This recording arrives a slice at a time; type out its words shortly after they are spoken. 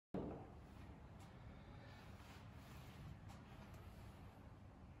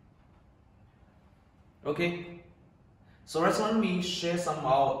Okay. So let's let me share some of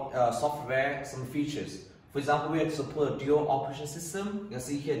our software, some features. For example, we support a dual operation system. You can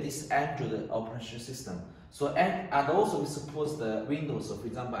see here this Android operation system. So and also we support the Windows. So for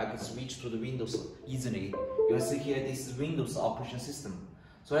example, I can switch to the Windows easily. You can see here this is Windows operation system.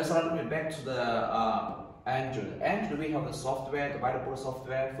 So let's let me back to the Android. Android we have the software, the Whiteboard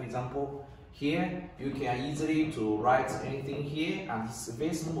software. For example, here you can easily to write anything here, and it's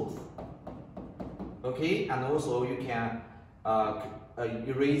very smooth. Okay, and also you can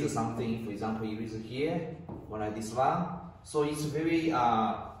erase something. For example, erase here, one like this one. So it's very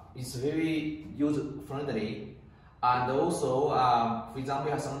user friendly. And also, for example,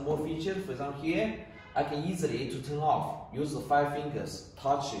 we have some more features. For example, here I can easily to turn off. Use the 5 fingers,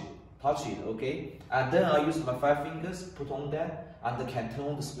 touch it. Okay, and then I use my 5 fingers, put on that, and can turn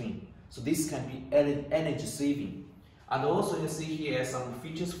on the screen. So this can be energy saving. And also you see here some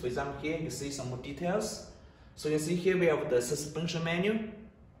features. For example, here you see some more details. So you see here we have the suspension menu.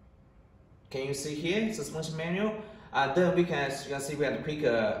 Can you see here suspension menu? And then you can see we have to click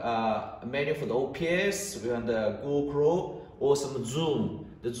a menu for the OPS, we have the Google Chrome, or some Zoom,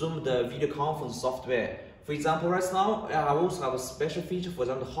 the video conference software. For example, right now I also have a special feature. For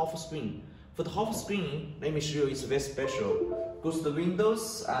example, the hover screen. For the hover screen, let me show you. It's very special. Go to the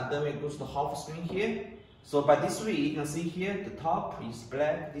Windows, and then we go to the hover screen here. So by this way, you can see here the top is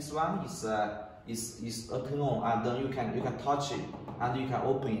black. This one is a turn on, and then you can touch it and you can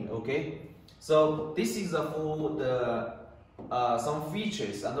open it. Okay. So this is for the some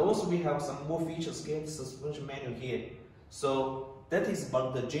features, and also we have some more features. Get suspension menu here. So that is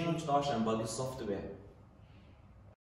about the general introduction about this software.